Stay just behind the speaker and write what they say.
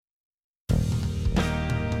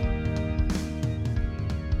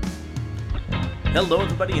Hello,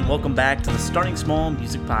 everybody, and welcome back to the Starting Small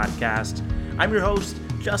Music Podcast. I'm your host,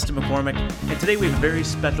 Justin McCormick, and today we have a very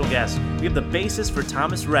special guest. We have the bassist for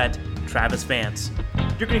Thomas Rhett, Travis Vance.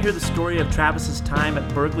 You're going to hear the story of Travis's time at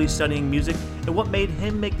Berklee studying music and what made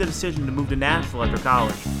him make the decision to move to Nashville after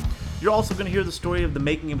college. You're also going to hear the story of the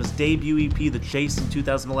making of his debut EP, The Chase, in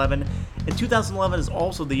 2011, and 2011 is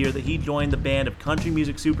also the year that he joined the band of country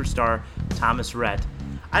music superstar Thomas Rhett.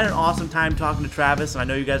 I had an awesome time talking to Travis, and I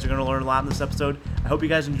know you guys are going to learn a lot in this episode. I hope you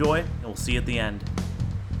guys enjoy, and we'll see you at the end.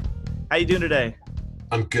 How you doing today?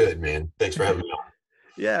 I'm good, man. Thanks for having me on.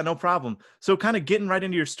 Yeah, no problem. So kind of getting right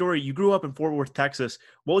into your story, you grew up in Fort Worth, Texas.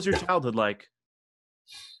 What was your childhood like?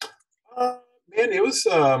 Man, it was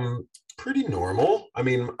pretty normal. I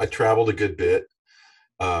mean, I traveled a good bit.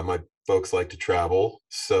 My folks like to travel,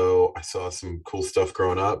 so I saw some cool stuff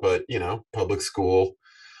growing up, but, public school,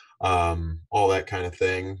 all that kind of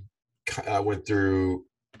thing.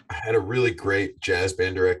 I had a really great jazz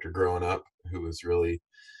band director growing up who was really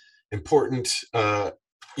important,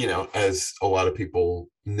 as a lot of people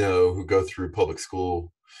know who go through public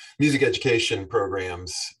school music education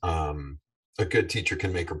programs. A good teacher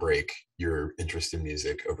can make or break your interest in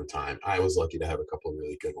music over time. I was lucky to have a couple of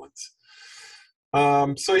really good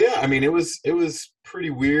ones. So yeah, I mean, it was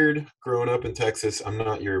pretty weird growing up in Texas. I'm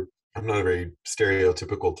not a very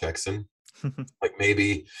stereotypical Texan, like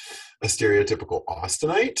maybe a stereotypical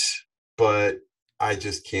Austinite, but I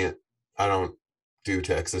don't do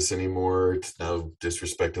Texas anymore. It's no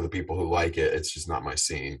disrespect to the people who like it. It's just not my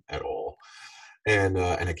scene at all. And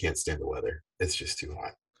I can't stand the weather. It's just too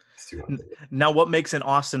hot. It's too hot. Now, what makes an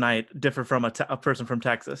Austinite differ from a person from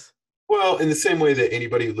Texas? Well, in the same way that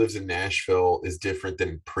anybody who lives in Nashville is different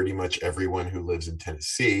than pretty much everyone who lives in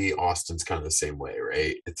Tennessee, Austin's kind of the same way,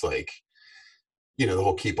 right? It's like, the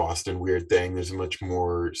whole keep Austin weird thing. There's a much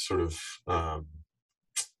more sort of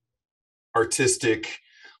artistic,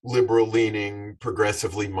 liberal-leaning,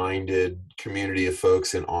 progressively minded community of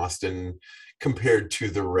folks in Austin compared to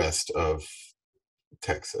the rest of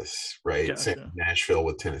Texas, right? Gotcha. Same Nashville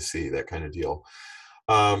with Tennessee, that kind of deal.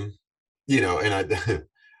 And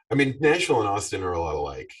I mean, Nashville and Austin are a lot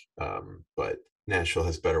alike, but Nashville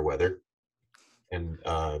has better weather and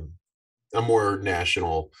a more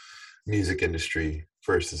national music industry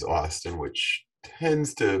versus Austin, which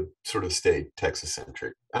tends to sort of stay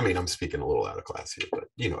Texas-centric. I mean, I'm speaking a little out of class here, but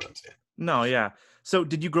you know what I'm saying. No, yeah. So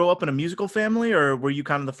did you grow up in a musical family, or were you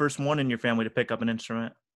kind of the first one in your family to pick up an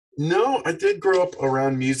instrument? No, I did grow up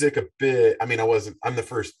around music a bit. I mean, I'm the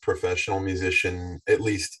first professional musician, at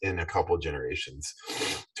least in a couple of generations.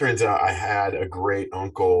 Turns out I had a great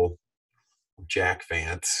uncle, Jack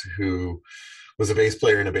Vance, who was a bass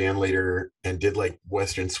player and a band leader and did like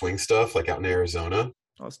Western swing stuff, like out in Arizona.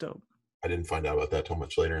 Oh, that's dope. I didn't find out about that till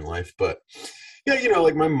much later in life, but yeah,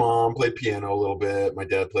 like my mom played piano a little bit. My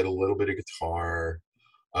dad played a little bit of guitar.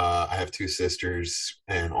 I have two sisters,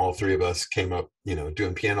 and all three of us came up,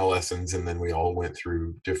 doing piano lessons, and then we all went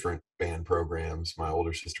through different band programs. My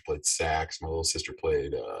older sister played sax. My little sister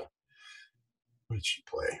played, what did she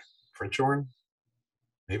play? French horn?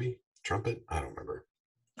 Maybe? Trumpet? I don't remember.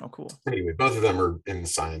 Oh, cool. Anyway, both of them are in the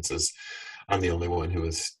sciences. I'm the only one who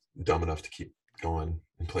was dumb enough to keep going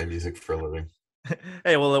and play music for a living.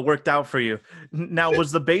 Hey, well, it worked out for you. Now,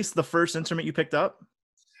 was the bass the first instrument you picked up?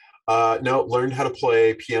 No, learned how to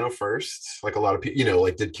play piano first, like a lot of people,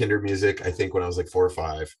 like did kinder music, I think when I was like 4 or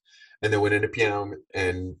 5, and then went into piano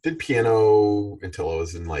and did piano until I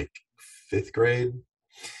was in like 5th grade.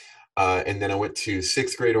 And then I went to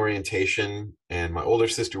 6th grade orientation, and my older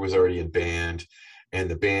sister was already in band, and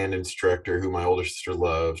the band instructor, who my older sister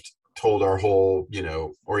loved, told our whole,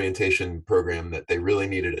 orientation program that they really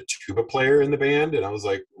needed a tuba player in the band. And I was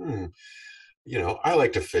like, I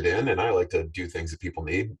like to fit in and I like to do things that people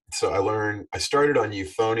need. So I started on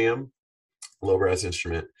euphonium, low brass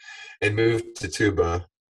instrument, and moved to tuba.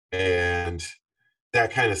 And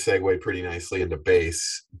that kind of segued pretty nicely into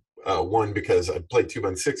bass. One, because I played tuba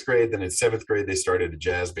in 6th grade, then in 7th grade, they started a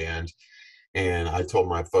jazz band. And I told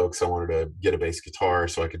my folks I wanted to get a bass guitar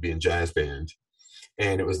so I could be in jazz band.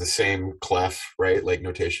 And it was the same clef, right? Like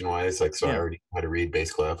notation wise, so I already knew how to read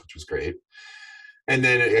bass clef, which was great. And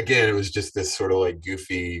then again, it was just this sort of like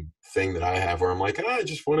goofy thing that I have where I'm like, I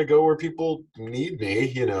just want to go where people need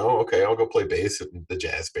me, okay, I'll go play bass in the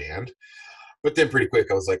jazz band. But then pretty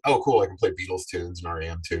quick, I was like, oh, cool, I can play Beatles tunes and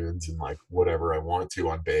REM tunes and like whatever I want to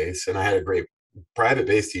on bass. And I had a great private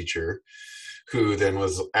bass teacher who then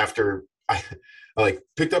was, after I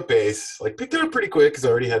picked up bass, picked it up pretty quick because I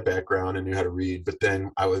already had background and knew how to read. But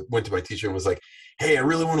then went to my teacher and was like, hey, I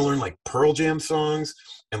really want to learn like Pearl Jam songs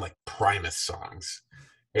and like Primus songs.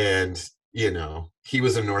 And he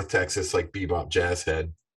was a North Texas like bebop jazz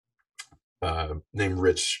head, named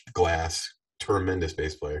Rich Glass, tremendous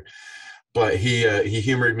bass player. But he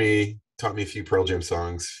humored me, taught me a few Pearl Jam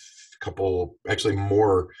songs, a couple actually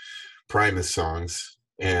more Primus songs,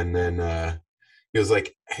 and then he was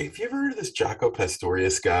like, "Hey, have you ever heard of this Jaco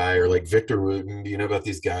Pastorius guy or like Victor Wooten? Do you know about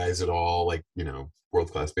these guys at all? Like,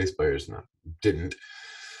 world class bass players?" And I didn't.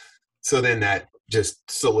 So then that just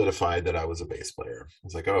solidified that I was a bass player. I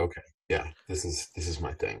was like, "Oh, okay, yeah, this is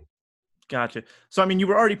my thing." Gotcha. So, I mean, you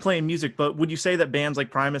were already playing music, but would you say that bands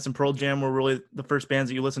like Primus and Pearl Jam were really the first bands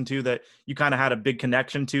that you listened to that you kind of had a big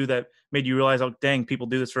connection to that made you realize, oh, dang, people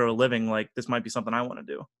do this for a living. Like, this might be something I want to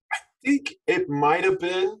do? Think it might have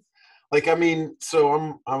been like, I mean,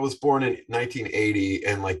 so I was born in 1980,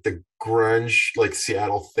 and like the grunge like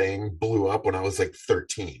Seattle thing blew up when I was like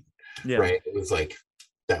 13, Yeah. right? It was like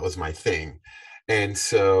that was my thing. And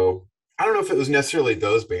so I don't know if it was necessarily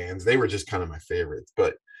those bands, they were just kind of my favorites,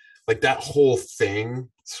 but like that whole thing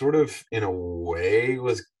sort of in a way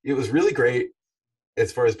was really great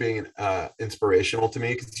as far as being inspirational to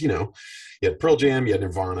me, because you had Pearl Jam, you had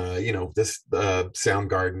Nirvana, this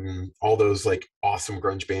Soundgarden, all those like awesome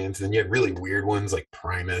grunge bands. And then you had really weird ones like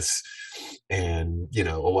Primus, and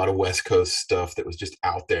a lot of West Coast stuff that was just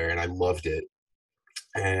out there, and I loved it.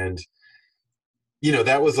 And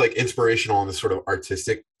that was like inspirational on the sort of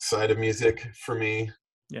artistic side of music for me,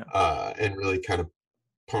 Yeah. and really kind of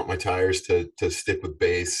pumped my tires to stick with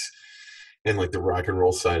bass and like the rock and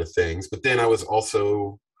roll side of things. But then I was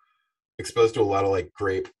also exposed to a lot of like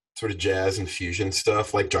great sort of jazz and fusion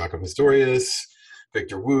stuff like Jaco Pastorius,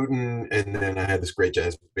 Victor Wooten, and then I had this great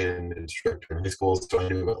jazz band instructor in high school, so I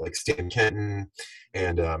knew about like Stan Kenton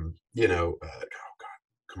and oh god,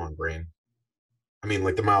 come on, brain. I mean,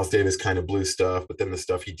 like the Miles Davis kind of blues stuff, but then the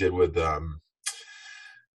stuff he did with I'm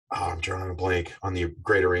drawing a blank on the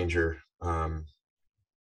great arranger.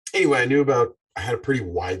 Anyway, I had a pretty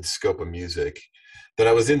wide scope of music that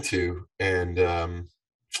I was into, and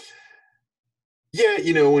yeah,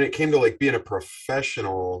 when it came to like being a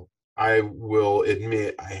professional, I will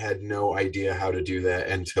admit I had no idea how to do that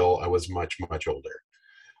until I was much, much older.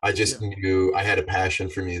 I just Yeah. knew I had a passion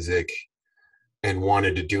for music and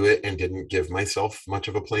wanted to do it and didn't give myself much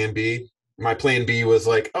of a plan B. My plan B was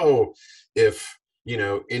like, oh, if,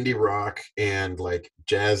 indie rock and like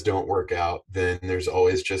jazz don't work out, then there's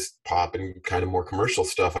always just pop and kind of more commercial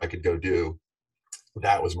stuff I could go do.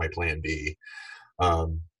 That was my plan B.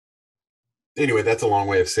 Um, anyway, that's a long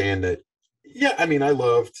way of saying that. Yeah, I mean, I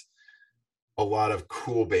loved a lot of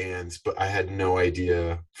cool bands, but I had no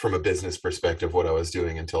idea from a business perspective what I was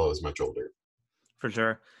doing until I was much older. For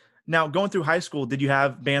sure. Now, going through high school, did you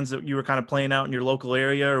have bands that you were kind of playing out in your local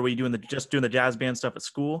area, or were you just doing the jazz band stuff at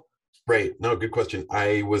school? Right. No, good question.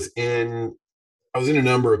 I was in a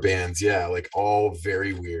number of bands, yeah, like all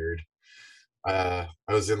very weird. I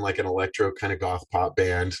was in like an electro kind of goth pop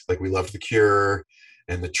band. Like we loved The Cure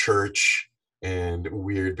and The Church and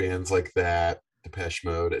weird bands like that, Depeche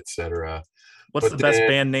Mode, etc. What's But the best then,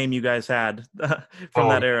 band name you guys had from oh,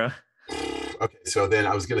 that era? okay. So then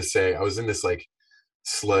I was gonna say I was in this like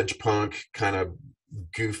sludge punk kind of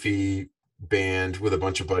goofy band with a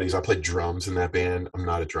bunch of buddies. I played drums in that band. I'm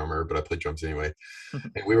not a drummer, but I played drums anyway.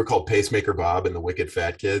 And we were called Pacemaker Bob and the Wicked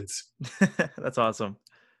Fat Kids. That's awesome.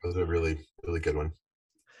 It was a really, really good one.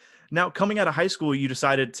 Now, coming out of high school, you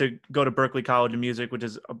decided to go to Berklee College of Music, which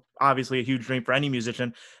is obviously a huge dream for any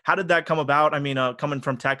musician. How did that come about? I mean, coming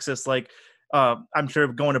from Texas, like I'm sure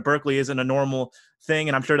going to Berklee isn't a normal thing,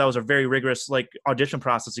 and I'm sure that was a very rigorous like audition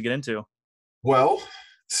process to get into. Well,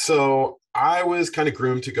 so I was kind of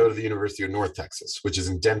groomed to go to the University of North Texas, which is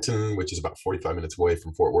in Denton, which is about 45 minutes away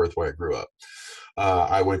from Fort Worth, where I grew up.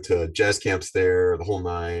 I went to jazz camps there, the whole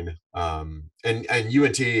nine. And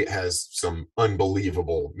UNT has some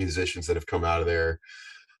unbelievable musicians that have come out of there.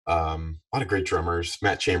 A lot of great drummers.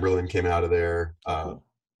 Matt Chamberlain came out of there. Oh, A cool.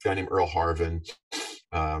 guy named Earl Harvin.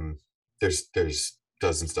 Um, there's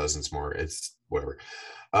dozens more. It's whatever.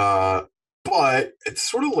 Uh, but it's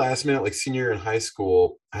sort of last minute, like senior year in high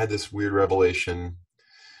school, I had this weird revelation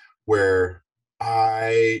where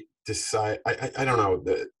I don't know,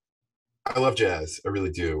 I love jazz. I really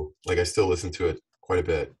do. Like I still listen to it quite a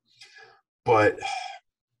bit. But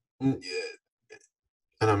I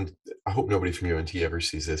hope nobody from UNT ever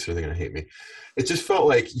sees this or they're gonna hate me. It just felt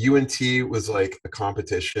like UNT was like a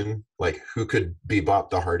competition, like who could bebop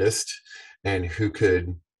the hardest and who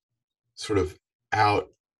could sort of out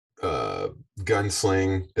uh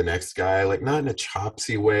gunsling the next guy, like not in a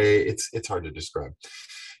chopsy way. It's hard to describe.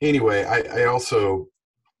 Anyway, I also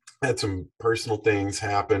had some personal things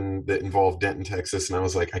happen that involved Denton, Texas, and I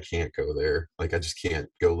was like, I can't go there. Like, I just can't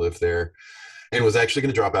go live there. And was actually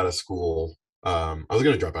going to drop out of school. I was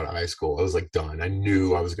going to drop out of high school. I was like done. I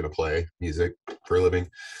knew I was going to play music for a living.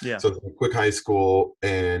 Yeah, So quick high school,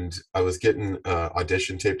 and I was getting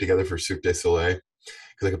audition tape together for Cirque du Soleil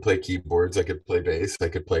because I could play keyboards, I could play bass, I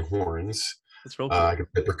could play horns, that's real I cool.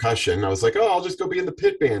 could play percussion. I was like, oh, I'll just go be in the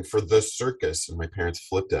pit band for the circus, and my parents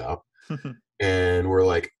flipped out and were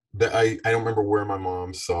like, I don't remember where my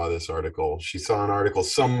mom saw this article. She saw an article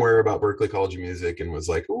somewhere about Berklee College of Music and was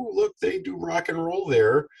like, oh, look, they do rock and roll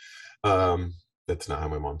there. Um, that's not how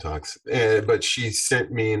my mom talks. But she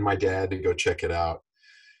sent me and my dad to go check it out.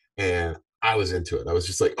 And I was into it. I was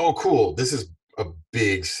just like, oh, cool. This is a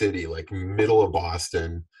big city, like middle of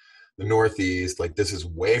Boston, the Northeast. Like, this is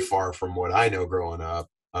way far from what I know growing up.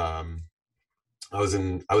 I was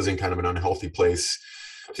in kind of an unhealthy place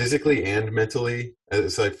physically and mentally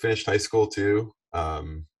as I finished high school too.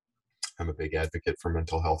 I'm a big advocate for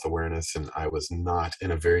mental health awareness, and I was not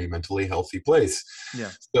in a very mentally healthy place.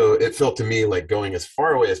 Yeah, So it felt to me like going as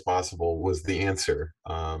far away as possible was the answer,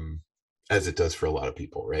 as it does for a lot of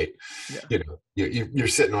people, right? yeah. You're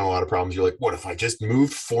sitting on a lot of problems. You're like, what if I just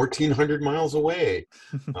moved 1,400 miles away?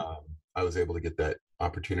 Um, I was able to get that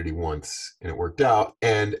opportunity once, and it worked out.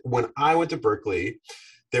 And when I went to Berklee,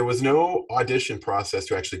 there was no audition process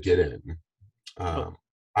to actually get in. Oh, Um,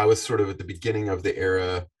 I was sort of at the beginning of the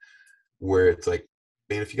era where it's like,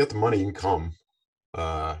 man, if you got the money, you can come.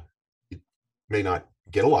 You may not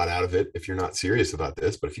get a lot out of it if you're not serious about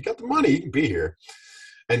this, but if you got the money, you can be here.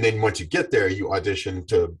 And then once you get there, you audition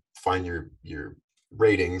to find your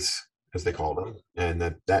ratings, as they yeah. call them, and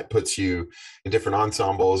that puts you in different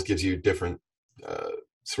ensembles, gives you different uh,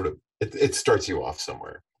 sort of. It starts you off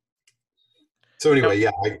somewhere. So Now, anyway,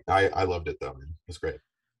 yeah, I loved it though, man. It was great.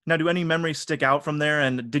 now, do any memories stick out from there?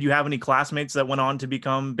 And did you have any classmates that went on to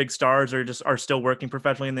become big stars or just are still working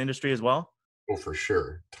professionally in the industry as well? Oh, for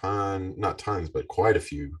sure. Not tons, but quite a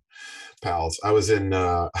few pals. I was in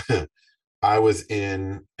I was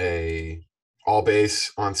in a all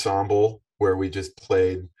bass ensemble where we just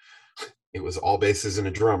played. It was all basses and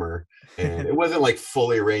a drummer, and it wasn't like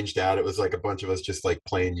fully arranged out. It was like a bunch of us just like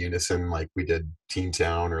playing unison, like we did Teen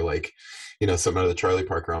Town or like, something out of the Charlie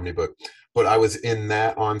Parker Omni book. But I was in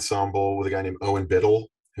that ensemble with a guy named Owen Biddle,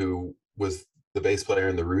 who was the bass player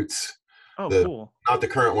in the Roots, Oh, the cool. not the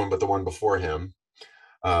current one, but the one before him.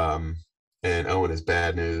 Um, and Owen is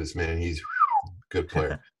bad news, man. He's a good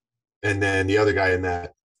player. And then the other guy in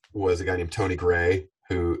that was a guy named Tony Gray,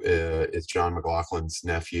 who is John McLaughlin's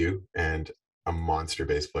nephew and a monster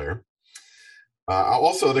bass player.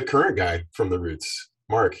 Also, the current guy from the Roots,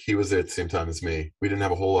 Mark, he was there at the same time as me. We didn't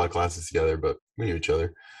have a whole lot of classes together, but we knew each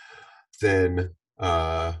other. Then,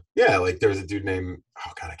 yeah, like there was a dude named,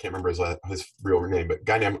 oh God, I can't remember his real name, but a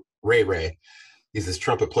guy named Ray Ray. He's this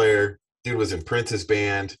trumpet player. Dude was in Prince's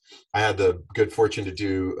band. I had the good fortune to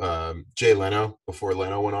do Jay Leno before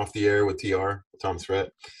Leno went off the air with TR, Thomas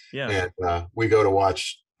Rhett. Yeah. And we go to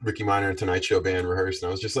watch Ricky Minor and Tonight Show band rehearse. And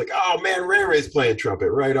I was just like, oh man, Ray Ray's playing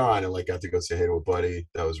trumpet right on. And like got to go say hey to a buddy.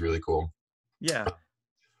 That was really cool. Yeah.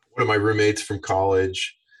 One of my roommates from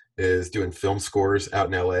college is doing film scores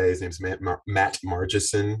out in LA. His name's Matt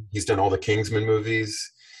Margison. He's done all the Kingsman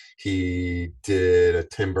movies. He did a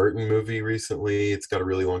Tim Burton movie recently. It's got a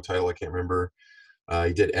really long title. I can't remember.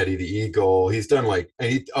 He did Eddie the Eagle. He's done like,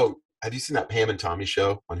 have you seen that Pam and Tommy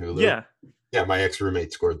show on Hulu? Yeah. Yeah, my ex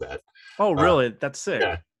roommate scored that. Oh, Uh, really? That's sick.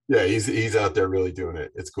 yeah, yeah, he's out there really doing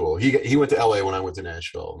it. It's cool. He went to LA when I went to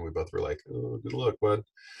Nashville, and we both were like, oh, good luck, bud.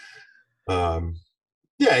 Um,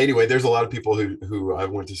 yeah. Anyway, there's a lot of people who I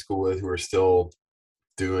went to school with who are still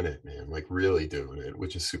doing it, man. Like really doing it,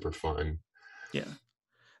 which is super fun. Yeah.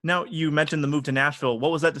 Now, you mentioned the move to Nashville.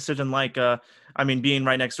 What was that decision like? I mean, being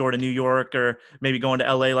right next door to New York or maybe going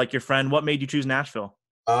to LA like your friend, what made you choose Nashville?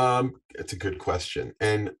 It's a good question,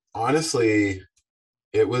 and honestly,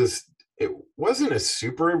 it was it wasn't a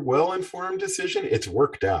super well informed decision. It's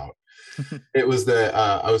worked out. It was that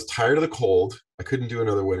I was tired of the cold. I couldn't do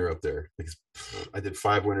another winter up there because I did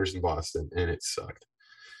 5 winters in Boston and it sucked.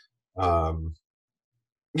 Um,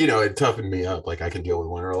 it toughened me up. Like I can deal with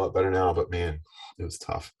winter a lot better now, but man, it was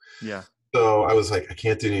tough. Yeah. So I was like, I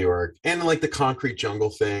can't do New York. And like the concrete jungle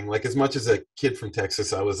thing, like as much as a kid from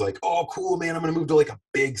Texas, I was like, oh, cool, man, I'm going to move to like a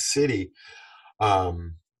big city.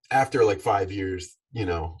 Um, After like 5 years,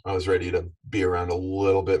 I was ready to be around a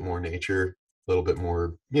little bit more nature, a little bit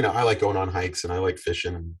more, I like going on hikes and I like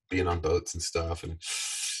fishing and being on boats and stuff. And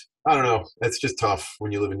I don't know, it's just tough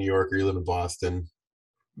when you live in New York or you live in Boston.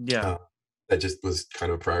 Yeah. Uh, that just was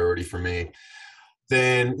kind of a priority for me.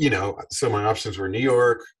 Then, so my options were New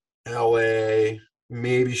York. LA,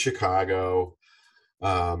 maybe Chicago.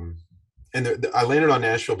 Um, and I landed on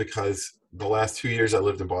Nashville because the last 2 years I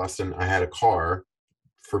lived in Boston, I had a car,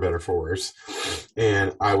 for better or for worse,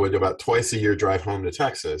 and I would about twice a year drive home to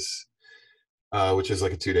Texas, which is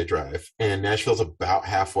like a 2-day drive. And Nashville's about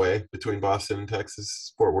halfway between Boston and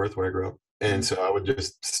Texas, Fort Worth, where I grew up. And Mhm. so I would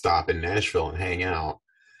just stop in Nashville and hang out.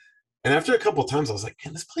 And after a couple of times, I was like,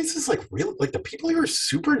 man, this place is like real. Like the people here are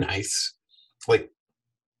super nice, like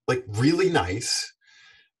really nice.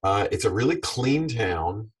 It's a really clean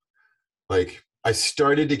town. Like I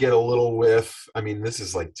started to get a little whiff. I mean, this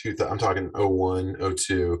is like I'm talking '01,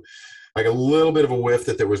 '02, like a little bit of a whiff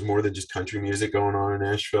that there was more than just country music going on in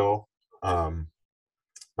Nashville. Um,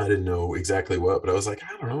 I didn't know exactly what, but I was like,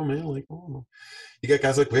 I don't know, man. Like, oh. You got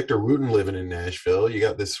guys like Victor Wooten living in Nashville. You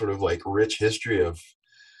got this sort of like rich history of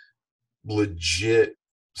legit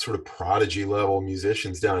sort of prodigy level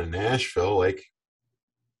musicians down in Nashville. Like,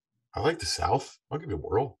 I like the South. I'll give you a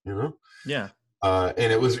whirl, you know? Yeah.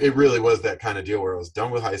 And it really was that kind of deal where I was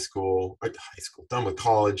done with done with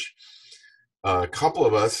college. A couple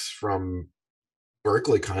of us from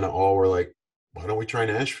Berkeley kind of all were like, why don't we try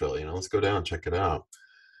Nashville? You know, let's go down, check it out.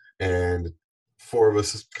 And four of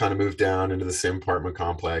us kind of moved down into the same apartment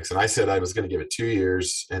complex. And I said I was going to give it 2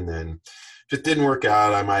 years. And then if it didn't work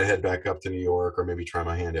out, I might head back up to New York or maybe try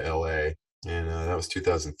my hand at LA. And that was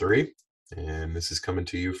 2003. And this is coming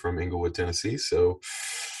to you from Inglewood, Tennessee. So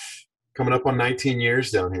coming up on 19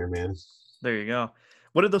 years down here, man. There you go.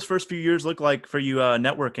 What did those first few years look like for you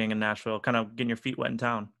networking in Nashville, kind of getting your feet wet in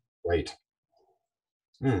town? Right.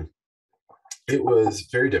 It was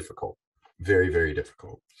very difficult. Very, very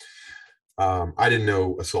difficult. I didn't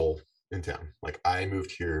know a soul in town. Like I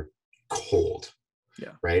moved here cold.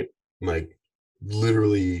 Yeah. Right? Like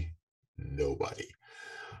literally nobody.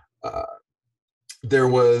 Uh, there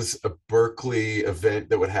was a Berkeley event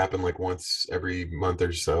that would happen like once every month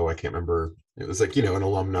or so. I can't remember. It was like, an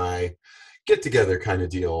alumni get together kind of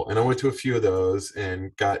deal. And I went to a few of those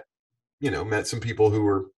and got, met some people who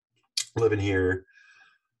were living here.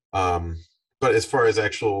 But as far as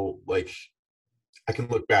actual, like, I can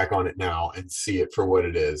look back on it now and see it for what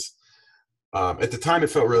it is. At the time,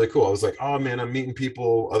 it felt really cool. I was like, oh man, I'm meeting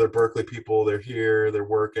people, other Berkeley people. They're here, they're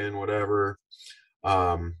working, whatever.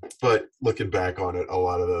 But looking back on it, a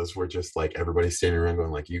lot of those were just like everybody standing around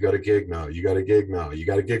going like, you got a gig? No. You got a gig? No. You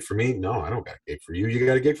got a gig for me? No, I don't got a gig for you. You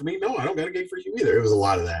got a gig for me? No, I don't got a gig for you either. It was a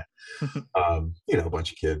lot of that. A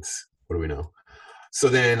bunch of kids. What do we know? So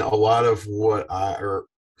then a lot of what I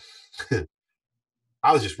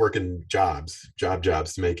was just working jobs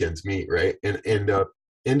to make ends meet, right? And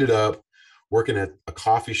ended up working at a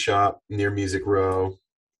coffee shop near Music Row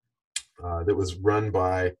that was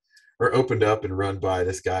opened up and run by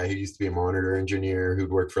this guy who used to be a monitor engineer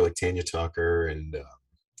who'd worked for like Tanya Tucker and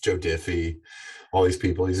Joe Diffie, all these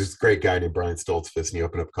people. He's this great guy named Brian Stoltzfus, and he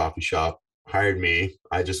opened up a coffee shop, hired me.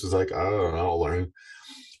 I just was like, oh, I'll learn.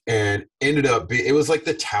 And ended up it was like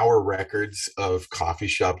the Tower Records of coffee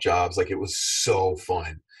shop jobs. Like it was so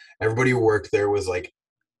fun. Everybody who worked there was like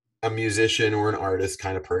a musician or an artist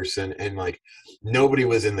kind of person, and like nobody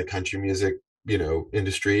was in the country music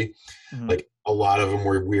industry. Mm-hmm. Like a lot of them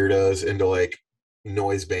were weirdos into like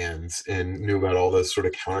noise bands and knew about all this sort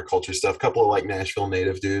of counterculture stuff. A couple of like Nashville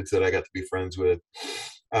native dudes that I got to be friends with.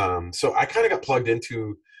 So I kind of got plugged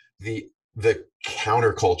into the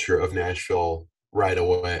counterculture of Nashville right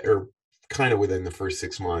away, or kind of within the first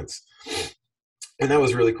 6 months. And that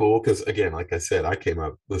was really cool because, again, like I said, I came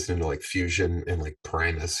up listening to like Fusion and like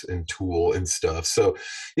Primus and Tool and stuff. So,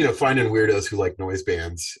 finding weirdos who like noise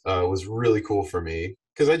bands was really cool for me,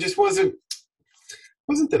 because I just wasn't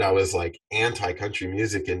that I was like anti-country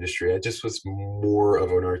music industry. I just was more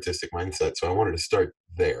of an artistic mindset. So I wanted to start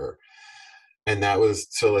there. And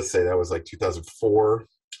let's say that was like 2004.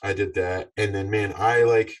 I did that. And then, man, I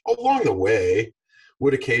like along the way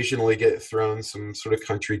would occasionally get thrown some sort of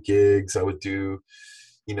country gigs. I would do,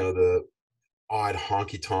 the odd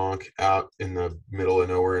honky tonk out in the middle of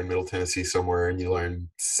nowhere in Middle Tennessee somewhere, and you learn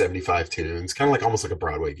 75 tunes, kind of like almost like a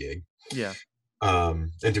Broadway gig. Yeah.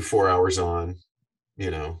 And do 4 hours on,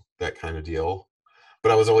 that kind of deal.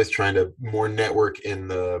 But I was always trying to more network in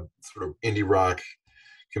the sort of indie rock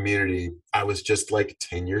community. I was just like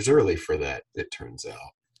 10 years early for that, it turns out.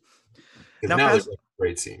 Because now there's like a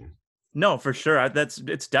great scene. No, for sure.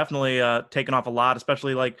 It's definitely taken off a lot,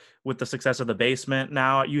 especially like with the success of the Basement.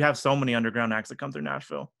 Now you have so many underground acts that come through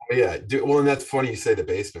Nashville. Yeah, well, and that's funny you say the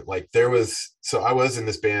Basement. Like I was in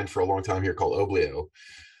this band for a long time here called Oblio,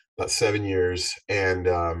 about 7 years, and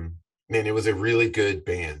man, it was a really good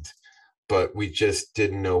band, but we just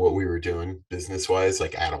didn't know what we were doing business wise,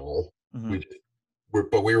 like at all. Mm-hmm. We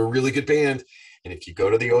but we were a really good band. And if you go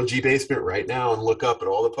to the OG basement right now and look up at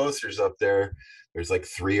all the posters up there, there's like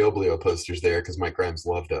 3 Oblio posters there because Mike Grimes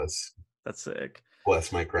loved us. That's sick.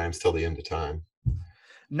 Bless Mike Grimes till the end of time.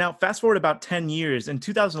 Now, fast forward about 10 years. In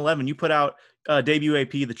 2011, you put out debut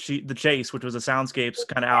AP, The Chase, which was a Soundscapes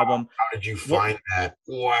kind of album. How did you find that?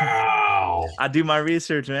 Wow. I do my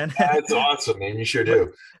research, man. That's awesome, man. You sure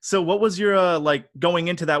do. So what was your, like, going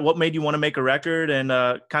into that, what made you want to make a record? And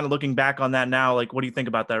kind of looking back on that now, like, what do you think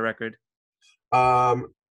about that record?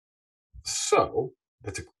 So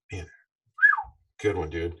that's a man, good one,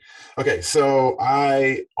 dude. Okay, so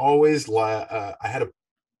I always I had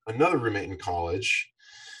another roommate in college.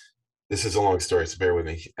 This is a long story, so bear with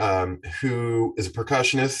me. Who is a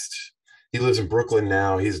percussionist. He lives in Brooklyn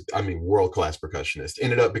now. He's, I mean, world-class percussionist.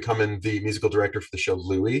 Ended up becoming the musical director for the show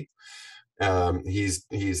Louis.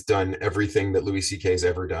 He's done everything that Louis C.K.'s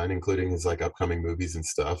ever done, including his like upcoming movies and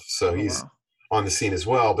stuff. So he's on the scene as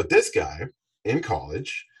well. But this guy in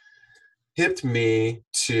college hipped me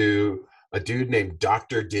to a dude named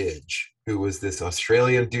Dr. Didge, who was this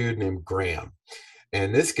Australian dude named Graham.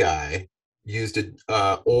 And this guy used an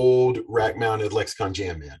old rack-mounted Lexicon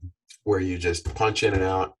Jam Man, where you just punch in and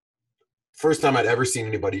out. First time I'd ever seen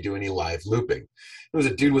anybody do any live looping. It was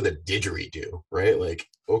a dude with a didgeridoo, right? Like,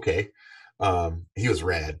 okay. He was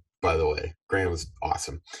rad, by the way. Graham was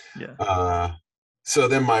awesome. Yeah. So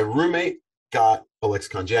then my roommate got a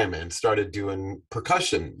Lexicon Jam Man, started doing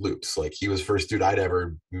percussion loops. Like, he was the first dude I'd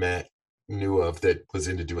ever knew of that was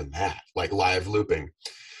into doing that, like live looping.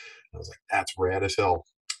 I was like, that's rad as hell.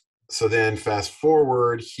 So then fast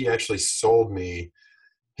forward, he actually sold me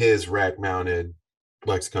his rack mounted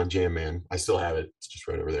Lexicon Jam Man. I still have it. It's just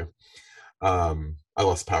right over there. I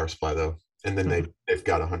lost the power supply though. And then they've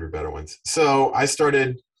got 100 better ones. So I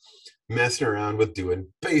started messing around with doing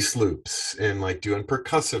bass loops and like doing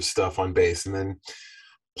percussive stuff on bass, and then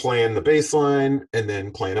playing the bass line and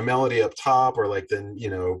then playing a melody up top, or like then, you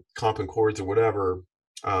know, comping chords or whatever.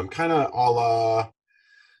 Kind of a la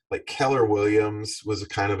like Keller Williams was a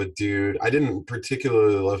kind of a dude. I didn't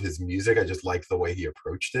particularly love his music. I just liked the way he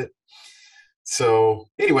approached it. So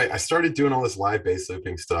anyway, I started doing all this live bass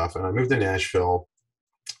looping stuff, and I moved to Nashville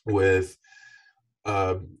with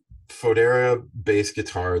a Fodera bass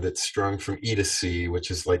guitar that's strung from E to C,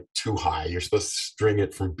 which is like too high. You're supposed to string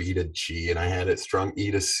it from B to G, and I had it strung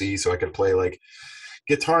E to C so I could play like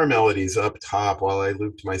guitar melodies up top while I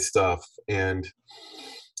looped my stuff. And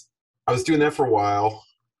I was doing that for a while.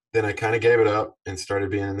 Then I kind of gave it up and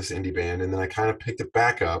started being in this indie band, and then I kind of picked it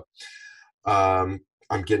back up.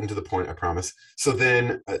 I'm getting to the point, I promise. So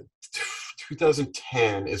then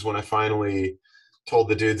 2010 is when I finally told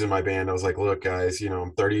the dudes in my band, I was like, look, guys, you know,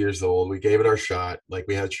 I'm 30 years old. We gave it our shot. Like,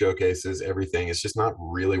 we had showcases, everything. It's just not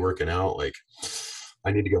really working out. Like,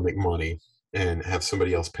 I need to go make money and have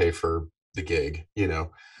somebody else pay for the gig, you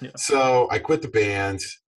know? Yeah. So I quit the band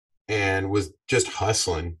and was just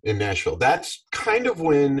hustling in Nashville. That's kind of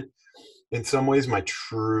when, in some ways, my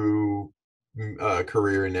true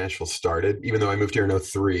career in Nashville started, even though I moved here in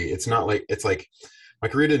 2003. It's like my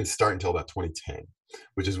career didn't start until about 2010,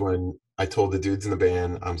 which is when I told the dudes in the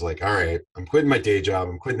band, I was like, all right, I'm quitting my day job.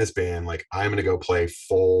 I'm quitting this band. Like, I'm going to go play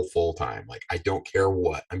full time. Like, I don't care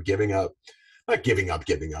what. I'm giving up, not giving up,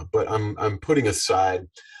 but I'm putting aside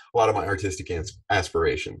a lot of my artistic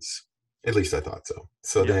aspirations. At least I thought so.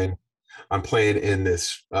 So then I'm playing in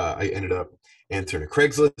this, I ended up answering a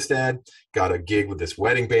Craigslist ad, got a gig with this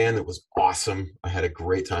wedding band that was awesome. I had a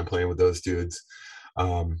great time playing with those dudes.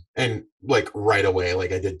 And like right away,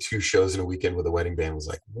 like I did 2 shows in a weekend with a wedding band. Was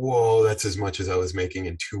like, whoa, that's as much as I was making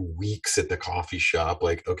in 2 weeks at the coffee shop.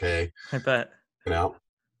 Like, okay. I bet. You know?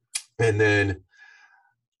 And then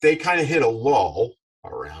they kind of hit a lull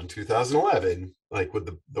around 2011, like with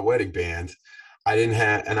the wedding band.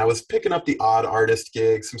 And I was picking up the odd artist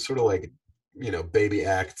gigs, some sort of like, you know, baby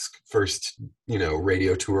acts first, you know,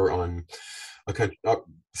 radio tour on a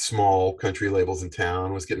small country labels in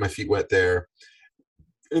town, was getting my feet wet there.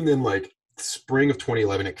 And then like spring of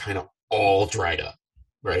 2011, it kind of all dried up,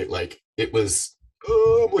 right? Like it was,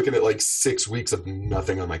 I'm looking at like 6 weeks of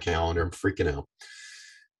nothing on my calendar. I'm freaking out.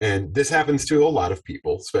 And this happens to a lot of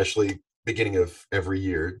people, especially beginning of every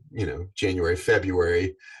year, you know, January,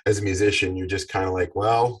 February. As a musician, you're just kind of like,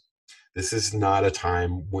 well, this is not a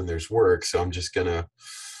time when there's work, so I'm just gonna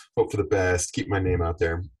hope for the best, keep my name out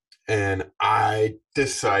there. And I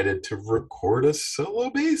decided to record a solo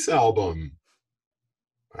bass album.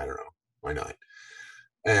 I don't know, why not?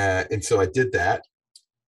 And so I did that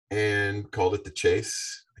and called it The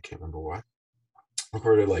Chase. I can't remember why.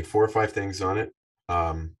 Recorded like 4 or 5 things on it.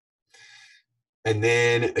 And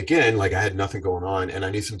then again, like I had nothing going on, and I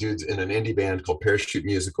knew some dudes in an indie band called Parachute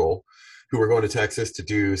Musical who were going to Texas to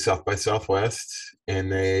do South by Southwest,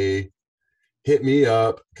 and they hit me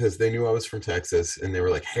up because they knew I was from Texas, and they were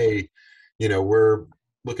like, "Hey, we're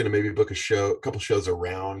looking to maybe book a couple shows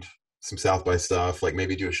around some South by stuff, like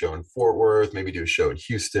maybe do a show in Fort Worth, maybe do a show in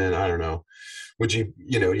Houston. I don't know. Would you,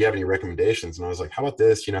 do you have any recommendations?" And I was like, "How about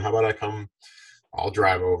this? How about I come? I'll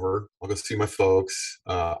drive over. I'll go see my folks.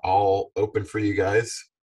 I'll open for you guys,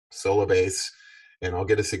 solo bass, and I'll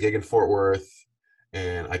get us a gig in Fort Worth.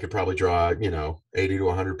 And I could probably draw, 80 to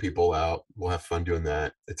 100 people out. We'll have fun doing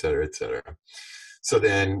that, et cetera, et cetera." So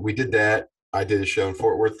then we did that. I did a show in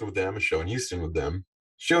Fort Worth with them, a show in Houston with them.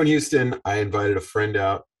 Show in Houston, I invited a friend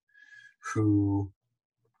out who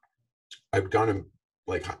I'd gone to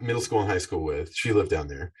like middle school and high school with. She lived down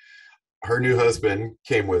there. Her new husband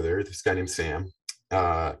came with her, this guy named Sam.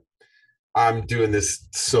 Uh, I'm doing this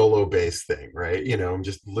solo bass thing, right? I'm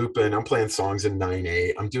just looping. I'm playing songs in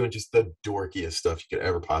 9/8. I'm doing just the dorkiest stuff you could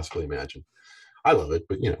ever possibly imagine. I love it,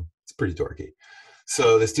 but it's pretty dorky.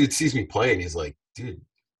 So this dude sees me play and he's like, "Dude,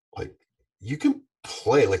 like you can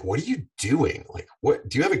play. Like, what are you doing? Like, what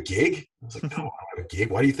do you have a gig?" I was like, "No, I don't have a gig.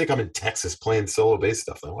 Why do you think I'm in Texas playing solo bass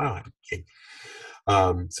stuff?" Like, "Why don't I have a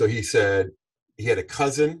gig?" So he said he had a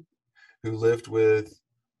cousin who lived with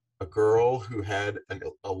a girl who had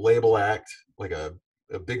a label act, like a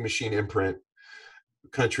big machine imprint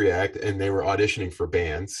country act, and they were auditioning for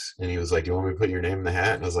bands. And he was like, "You want me to put your name in the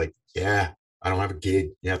hat?" And I was like, "Yeah, I don't have a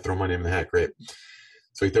gig. Yeah, throw my name in the hat. Great."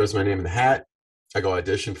 So he throws my name in the hat. I go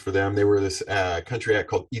audition for them. They were this country act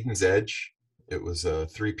called Eden's Edge. It was a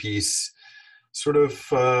 3-piece sort of,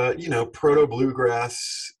 proto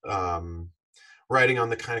bluegrass, riding on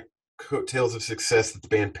the kind of coattails of success that the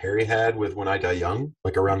band Perry had with When I Die Young,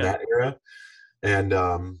 like around Okay. that era. And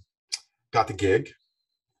got the gig.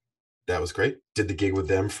 That was great. Did the gig with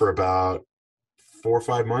them for about 4 or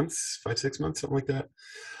 5 months, 5, 6 months, something like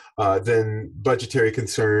that. Then budgetary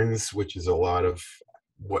concerns, which is a lot of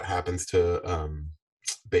what happens to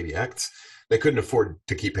baby acts. They couldn't afford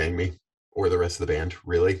to keep paying me or the rest of the band,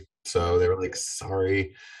 really. So they were like,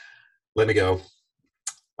 "Sorry, let me go."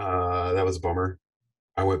 That was a bummer.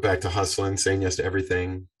 I went back to hustling, saying yes to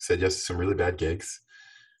everything, said yes to some really bad gigs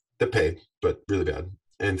that paid, but really bad.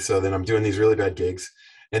 And so then I'm doing these really bad gigs,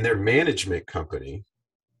 and their management company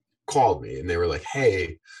called me and they were like,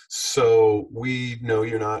 "Hey, so we know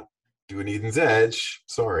you're not doing Eden's Edge.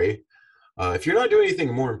 Sorry. If you're not doing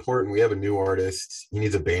anything more important, we have a new artist. He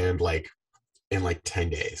needs a band like in like 10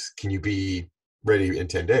 days. Can you be ready in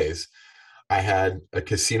 10 days?" I had a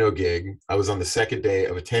casino gig. I was on the second day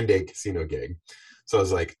of a 10-day casino gig. So I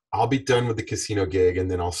was like, "I'll be done with the casino gig and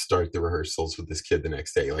then I'll start the rehearsals with this kid the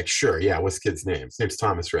next day." Like, "Sure, yeah, what's the kid's name?" "His name's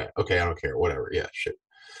Thomas Rhett." "Okay, I don't care, whatever." "Yeah, shit."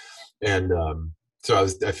 And so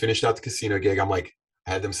I finished out the casino gig. I'm like,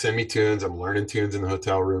 I had them send me tunes. I'm learning tunes in the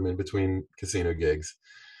hotel room in between casino gigs.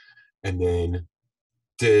 And then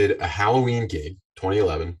did a Halloween gig,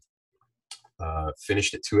 2011.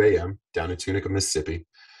 Finished at 2 a.m. down in Tunica, Mississippi.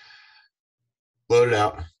 Loaded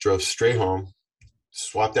out, drove straight home,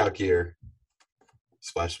 swapped out gear,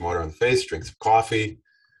 splashed some water on the face, drank some coffee,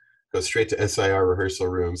 go straight to SIR rehearsal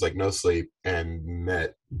rooms, like no sleep, and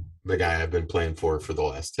met the guy I've been playing for the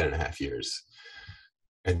last 10 and a half years.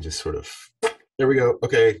 And just sort of, there we go.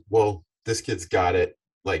 Okay, well, this kid's got it.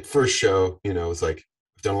 Like, first show, it was like,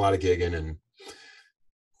 I've done a lot of gigging, and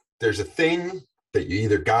there's a thing that you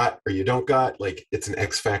either got or you don't got. Like, it's an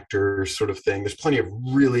X factor sort of thing. There's plenty of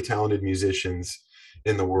really talented musicians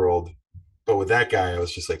in the world. But with that guy, I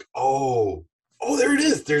was just like, oh, there it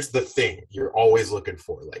is. There's the thing you're always looking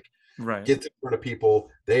for. Like, Right. gets in front of people.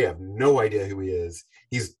 They have no idea who he is.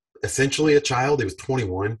 He's essentially a child. He was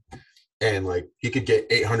 21. And like he could get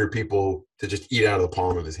 800 people to just eat out of the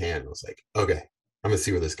palm of his hand. I was like, okay, I'm gonna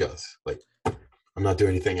see where this goes. Like, I'm not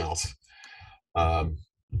doing anything else. Um,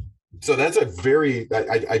 so that's a very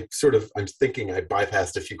I sort of I'm thinking I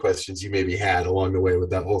bypassed a few questions you maybe had along the way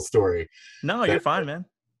with that whole story. No, you're That fine, man.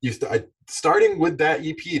 starting with that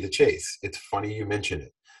EP, The Chase. It's funny you mention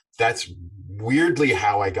it. That's weirdly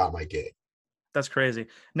how I got my gig. That's crazy.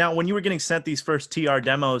 Now, when you were getting sent these first TR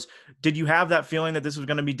demos, did you have that feeling that this was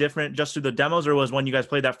going to be different just through the demos, or was when you guys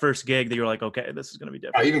played that first gig that you were like, okay, this is going to be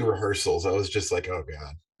different? Even rehearsals, I was just like, oh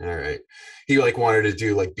god, all right. He like wanted to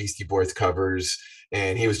do like Beastie Boys covers,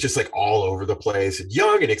 and he was just like all over the place and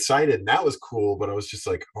young and excited, and that was cool. But I was just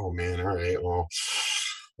like, oh man, all right, well,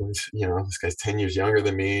 this guy's 10 years younger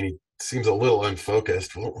than me, and he seems a little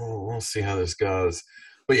unfocused. We'll see how this goes.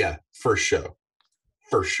 But yeah, first show,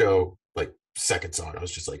 like second song, I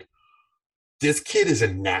was just like, this kid is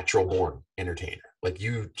a natural born entertainer. Like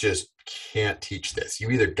you just can't teach this. You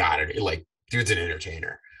either got it, like dude's an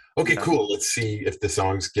entertainer. Okay, Yeah. cool. Let's see if the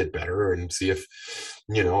songs get better and see if,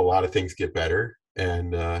 a lot of things get better.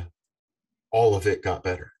 And all of it got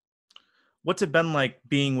better. What's it been like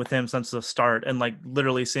being with him since the start and like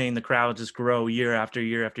literally seeing the crowd just grow year after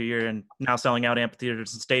year after year and now selling out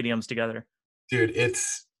amphitheaters and stadiums together? Dude,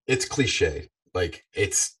 it's cliche. Like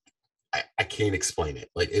I can't explain it.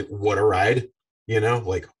 Like what a ride,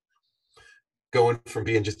 like going from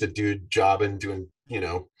being just a dude jobbing, doing,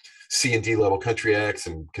 C&D level country acts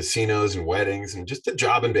and casinos and weddings and just a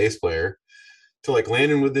jobbing bass player to like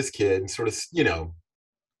landing with this kid and sort of,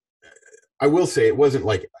 I will say it wasn't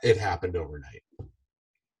like it happened overnight,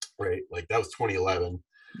 right? Like that was 2011.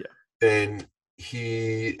 Yeah. Then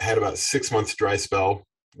he had about 6 months dry spell,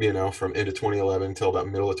 from end of 2011 until about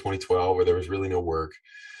middle of 2012, where there was really no work.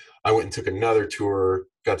 I went and took another tour,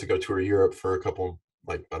 got to go tour Europe for a couple,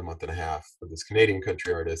 like about a month and a half with this Canadian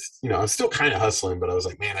country artist. I was still kind of hustling, but I was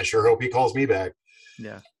like, man, I sure hope he calls me back.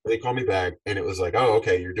 Yeah. They called me back and it was like, oh,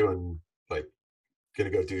 okay, you're doing like going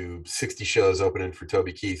to go do 60 shows opening for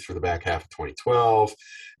Toby Keith for the back half of 2012.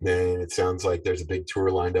 And then it sounds like there's a big tour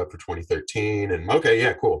lined up for 2013. And okay,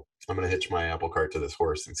 yeah, cool. I'm going to hitch my apple cart to this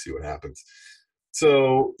horse and see what happens.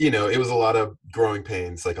 So, it was a lot of growing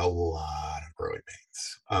pains, like a lot of growing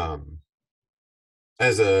pains.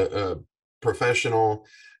 As a professional,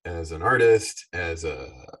 as an artist, as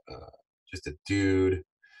just a dude,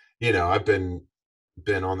 I've been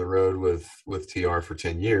on the road with TR for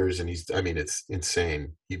 10 years and it's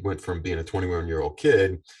insane. He went from being a 21-year-old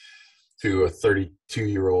kid to a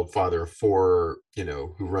 32-year-old father of four,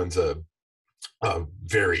 who runs a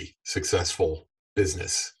very successful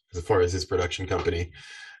business as far as his production company.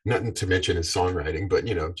 Nothing to mention his songwriting, but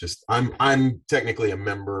just I'm technically a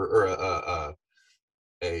member or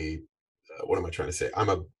a what am I trying to say? I'm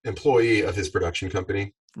a employee of his production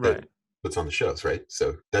company that Right. puts on the shows, right?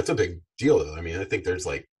 So that's a big deal, though. I mean, I think there's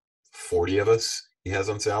like 40 of us he has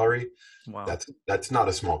on salary. Wow. That's not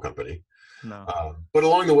a small company. No. But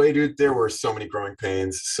along the way, dude, there were so many growing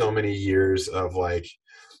pains, so many years of like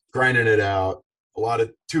grinding it out. A lot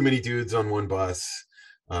of too many dudes on one bus,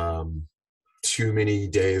 um, too many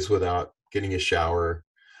days without getting a shower,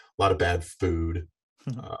 a lot of bad food,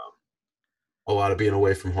 uh, a lot of being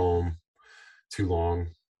away from home too long,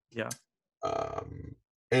 Yeah. um,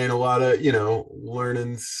 and a lot of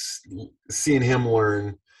learning, seeing him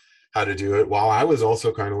learn how to do it while I was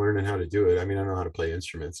also kind of learning how to do it. I mean, I know how to play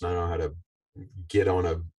instruments and I know how to get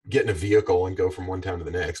in a vehicle and go from one town to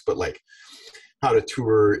the next, but like how to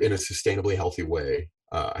tour in a sustainably healthy way,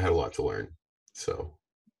 I had a lot to learn. So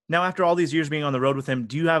Now, after all these years being on the road with him,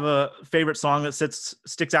 do you have a favorite song that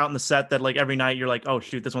sticks out in the set that like every night you're like, oh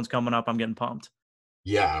shoot, this one's coming up, I'm getting pumped?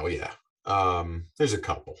 yeah, oh yeah. There's a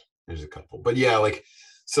couple. But yeah, like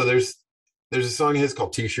so there's a song of his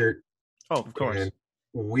called T-shirt, Oh, of course. and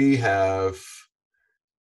we have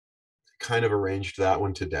kind of arranged that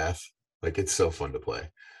one to death. Like it's so fun to play.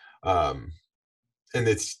 Um, and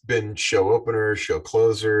it's been show opener, show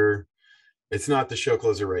closer. It's not the show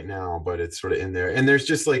closer right now, but it's sort of in there. And there's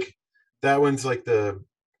just like that one's like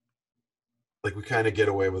like we kind of get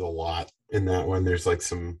away with a lot in that one. There's like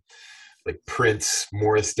some like Prince,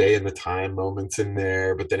 Morris Day in the Time moments in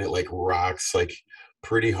there, but then it like rocks like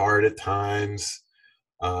pretty hard at times.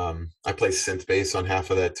 I play synth bass on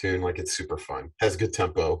half of that tune. Like it's super fun. Has good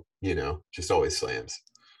tempo, just always slams.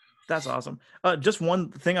 That's awesome. Just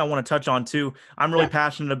one thing I want to touch on too. I'm really Yeah.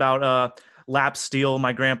 passionate about lap steel.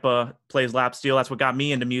 My grandpa plays lap steel. That's what got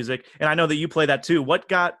me into music. And I know that you play that too. What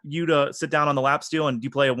got you to sit down on the lap steel? And do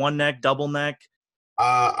you play a one neck, double neck?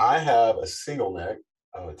 I have a single neck.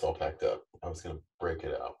 Oh, it's all packed up. I was gonna break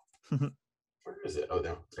it out. Where is it? Oh,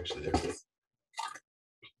 no, actually there it is.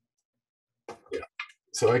 Yeah.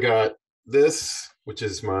 So I got this, which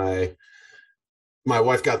is my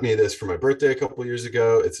wife got me this for my birthday a couple years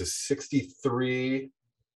ago. It's a 63.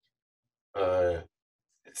 Uh,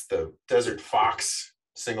 it's the Desert Fox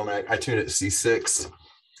single neck. I tuned it to C6.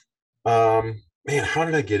 Man, how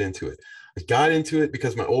did I get into it? I got into it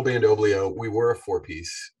because my old band Oblio, we were a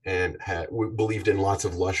four-piece and we believed in lots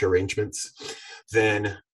of lush arrangements.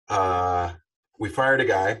 Then we fired a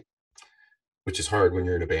guy, which is hard when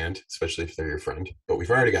you're in a band, especially if they're your friend. But we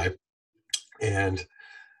fired a guy, and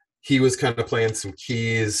he was kind of playing some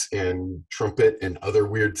keys and trumpet and other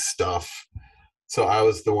weird stuff. So I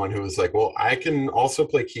was the one who was like, well, I can also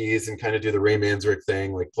play keys and kind of do the Ray Manzarek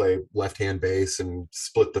thing, like play left-hand bass and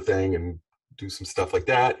split the thing and do some stuff like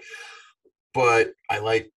that. But I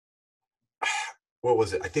like, what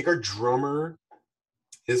was it? I think our drummer,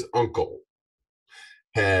 his uncle,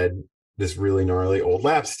 had this really gnarly old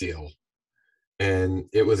lap steel. and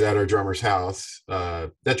it was at our drummer's house.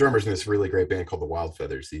 That drummer's in this really great band called the Wild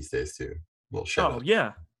Feathers these days too. Little shout Oh, out.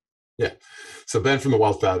 yeah. Yeah. So Ben from the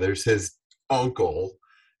Wild Feathers, his uncle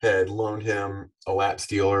had loaned him a lap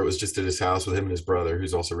steel, or it was just at his house with him and his brother,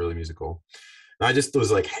 who's also really musical. And I just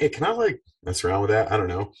was like, hey, can I like mess around with that? I don't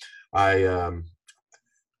know. I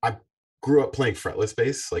grew up playing fretless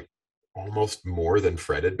bass, like almost more than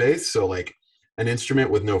fretted bass. So like an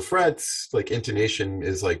instrument with no frets, like intonation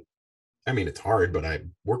is like, I mean, it's hard, but I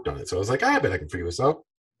worked on it. So I was like, I bet I can figure this out.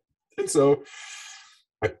 And so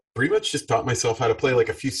I pretty much just taught myself how to play like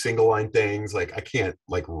a few single line things. Like I can't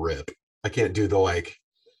like rip. I can't do the like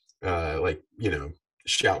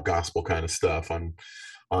shout gospel kind of stuff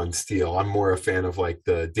on steel. I'm more a fan of like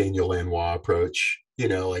the Daniel Lanois approach,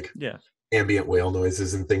 like Yeah, ambient whale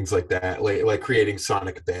noises and things like that, like creating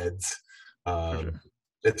sonic beds. for sure.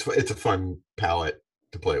 It's a fun palette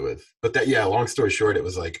to play with. But that, yeah, long story short, it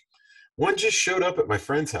was like one just showed up at my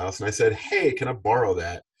friend's house and I said, hey, can I borrow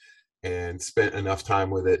that? And spent enough time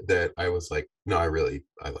with it that I was like, no, I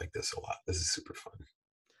like this a lot. This is super fun.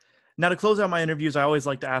 Now, to close out my interviews, I always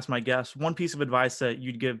like to ask my guests one piece of advice that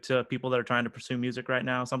you'd give to people that are trying to pursue music right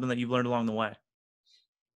now, something that you've learned along the way.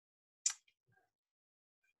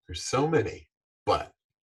 There's so many, but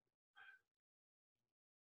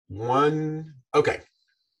one, okay.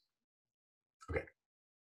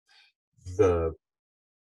 The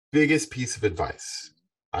biggest piece of advice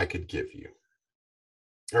I could give you,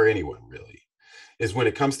 or anyone really, is when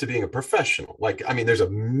it comes to being a professional. Like, I mean, there's a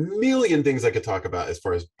million things I could talk about as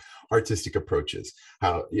far as artistic approaches,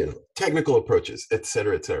 how, technical approaches, et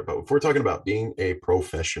cetera, et cetera. But if we're talking about being a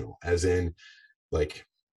professional, as in like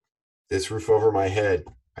this roof over my head,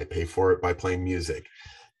 I pay for it by playing music.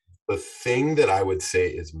 The thing that I would say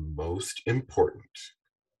is most important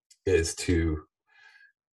is to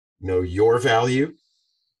know your value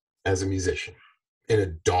as a musician in a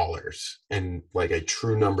dollars and like a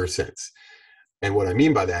true number sense. And what I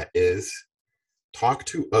mean by that is talk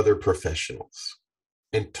to other professionals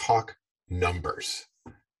and talk numbers.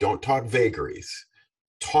 Don't talk vagaries.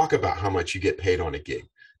 Talk about how much you get paid on a gig.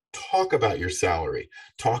 Talk about your salary.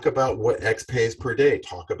 Talk about what X pays per day.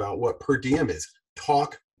 Talk about what per diem is.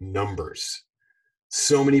 Talk numbers.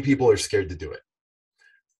 So many people are scared to do it.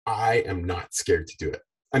 I am not scared to do it.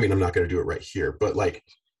 I mean, I'm not going to do it right here, but like,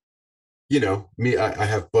 me, I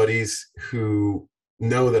have buddies who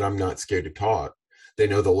know that I'm not scared to talk. They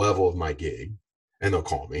know the level of my gig and they'll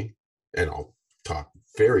call me and I'll talk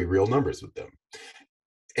very real numbers with them.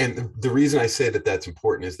 And the reason I say that that's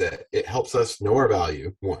important is that it helps us know our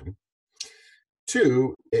value, one.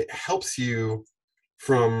 Two, it helps you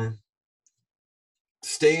from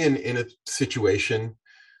staying in a situation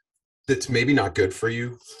that's maybe not good for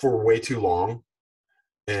you for way too long.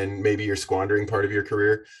 And maybe you're squandering part of your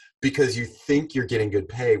career because you think you're getting good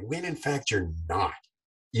pay when in fact you're not.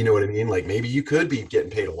 You know what I mean? Like maybe you could be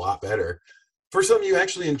getting paid a lot better for something you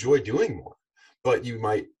actually enjoy doing more, but you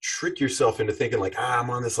might trick yourself into thinking like,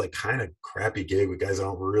 I'm on this like kind of crappy gig with guys I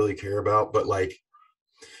don't really care about, but like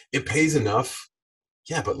it pays enough.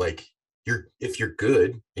 Yeah, but like if you're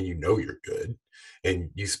good and you're good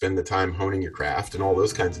and you spend the time honing your craft and all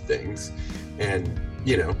those kinds of things, and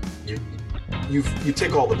you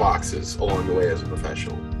tick all the boxes along the way as a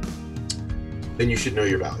professional, then you should know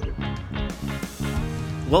your value.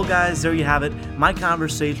 Well, guys, there you have it. My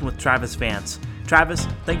conversation with Travis Vance. Travis,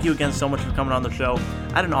 thank you again so much for coming on the show.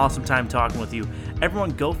 I had an awesome time talking with you.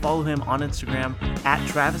 Everyone go follow him on Instagram at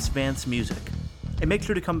Travis Vance Music. And make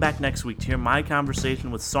sure to come back next week to hear my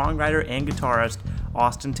conversation with songwriter and guitarist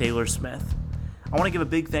Austin Taylor Smith. I want to give a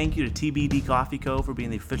big thank you to TBD Coffee Co. for being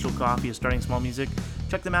the official coffee of Starting Small Music.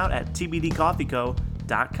 Check them out at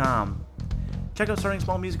tbdcoffeeco.com. Check out Starting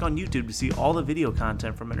Small Music on YouTube to see all the video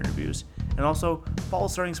content from interviews. And also, follow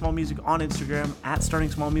Starting Small Music on Instagram at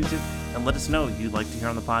Starting Small Music and let us know who you'd like to hear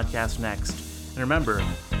on the podcast next. And remember,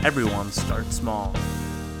 everyone starts small.